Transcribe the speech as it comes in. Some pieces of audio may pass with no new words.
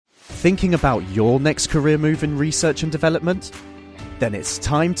Thinking about your next career move in research and development? Then it's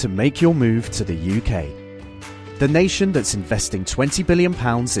time to make your move to the UK. The nation that's investing £20 billion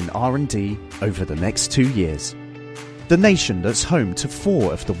in R&D over the next 2 years. The nation that's home to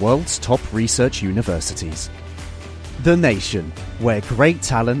 4 of the world's top research universities. The nation where great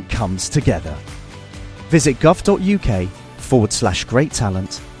talent comes together. Visit gov.uk/great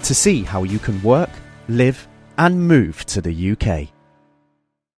talent to see how you can work, live and move to the UK.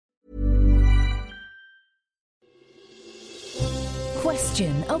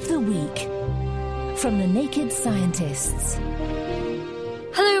 Question of the week from the Naked Scientists.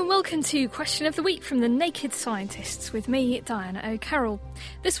 Hello and welcome to Question of the Week from the Naked Scientists with me, Diana O'Carroll.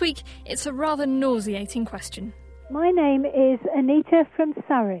 This week it's a rather nauseating question. My name is Anita from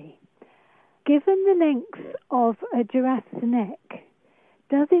Surrey. Given the length of a giraffe's neck,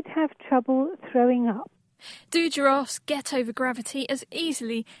 does it have trouble throwing up? Do giraffes get over gravity as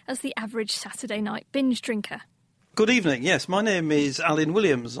easily as the average Saturday night binge drinker? Good evening. Yes, my name is Alan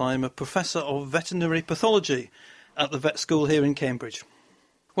Williams. I'm a Professor of Veterinary Pathology at the vet school here in Cambridge.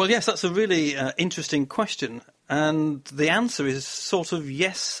 Well, yes, that's a really interesting question, and the answer is sort of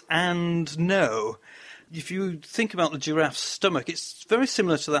yes and no. If you think about the giraffe's stomach, it's very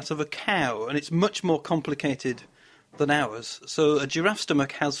similar to that of a cow, and it's much more complicated than ours. So a giraffe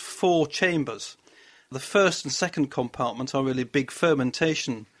stomach has 4 chambers. The first and second compartment are really big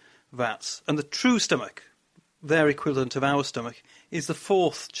fermentation vats, and the true stomach, their equivalent of our stomach, is the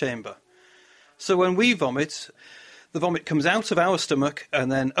 4th chamber. So when we vomit, the vomit comes out of our stomach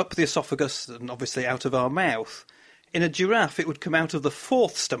and then up the esophagus and obviously out of our mouth. In a giraffe, it would come out of the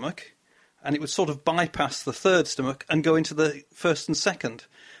 4th stomach and it would sort of bypass the 3rd stomach and go into the 1st and 2nd.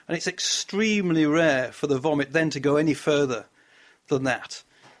 And it's extremely rare for the vomit then to go any further than that.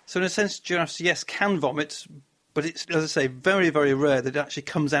 So in a sense, giraffes, yes, can vomit, but it's, as I say, very, very rare that it actually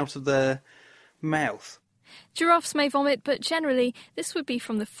comes out of their mouth. Giraffes may vomit, but generally this would be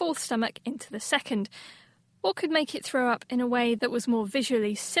from the 4th stomach into the 2nd. What could make it throw up in a way that was more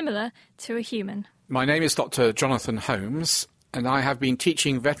visually similar to a human? My name is Dr. Jonathan Holmes, and I have been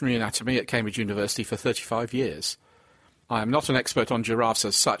teaching veterinary anatomy at Cambridge University for 35 years. I am not an expert on giraffes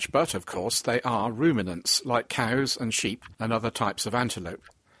as such, but, of course, they are ruminants, like cows and sheep and other types of antelope.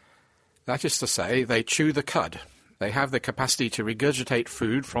 That is to say, they chew the cud. They have the capacity to regurgitate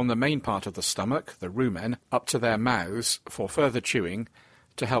food from the main part of the stomach, the rumen, up to their mouths for further chewing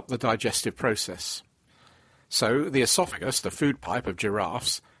to help the digestive process. So the esophagus, the food pipe of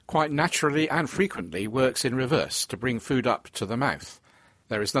giraffes, quite naturally and frequently works in reverse to bring food up to the mouth.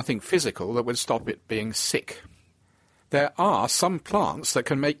 There is nothing physical that would stop it being sick. There are some plants that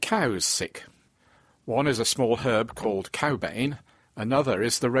can make cows sick. One is a small herb called cowbane, another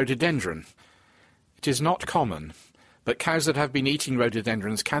is the rhododendron. It is not common, but cows that have been eating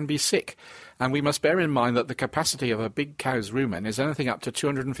rhododendrons can be sick, and we must bear in mind that the capacity of a big cow's rumen is anything up to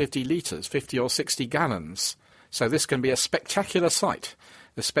 250 litres, 50 or 60 gallons. So this can be a spectacular sight,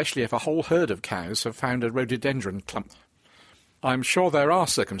 especially if a whole herd of cows have found a rhododendron clump. I'm sure there are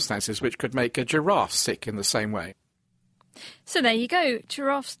circumstances which could make a giraffe sick in the same way. So there you go,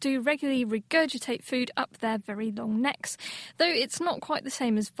 giraffes do regularly regurgitate food up their very long necks, though it's not quite the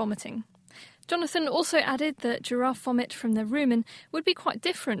same as vomiting. Jonathan also added that giraffe vomit from the rumen would be quite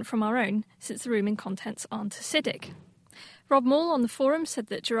different from our own, since the rumen contents aren't acidic. Rob Moore on the forum said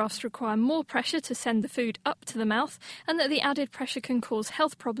that giraffes require more pressure to send the food up to the mouth, and that the added pressure can cause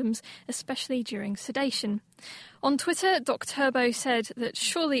health problems, especially during sedation. On Twitter, Doc Turbo said that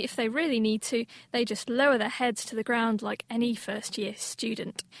surely if they really need to, they just lower their heads to the ground like any first-year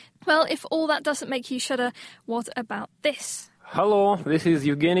student. Well, if all that doesn't make you shudder, what about this? Hello, this is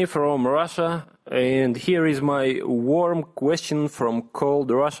Evgeny from Russia, and here is my warm question from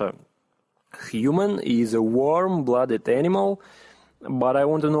cold Russia. Human is a warm-blooded animal, but I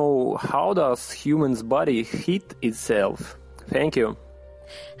want to know, how does human's body heat itself? Thank you.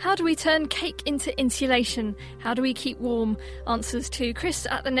 How do we turn cake into insulation? How do we keep warm? Answers to Chris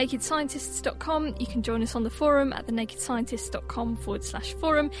at thenakedscientists.com. You can join us on the forum at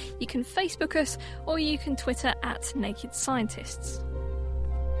thenakedscientists.com/forum. You can Facebook us, or you can Twitter at Naked Scientists.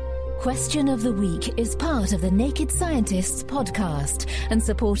 Question of the Week is part of the Naked Scientists podcast and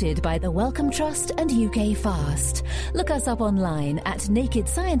supported by the Wellcome Trust and UK Fast. Look us up online at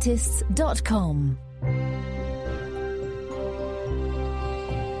nakedscientists.com.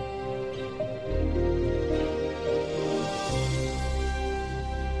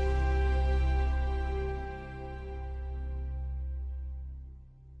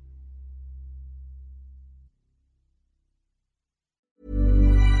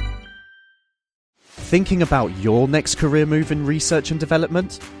 Thinking about your next career move in research and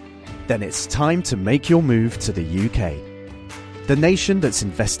development? Then it's time to make your move to the UK. The nation that's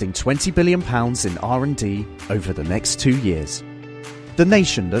investing £20 billion in R&D over the next 2 years. The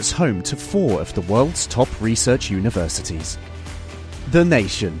nation that's home to 4 of the world's top research universities. The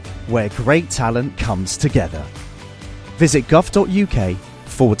nation where great talent comes together. Visit gov.uk/great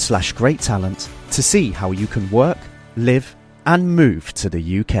talent to see how you can work, live and move to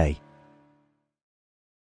the UK.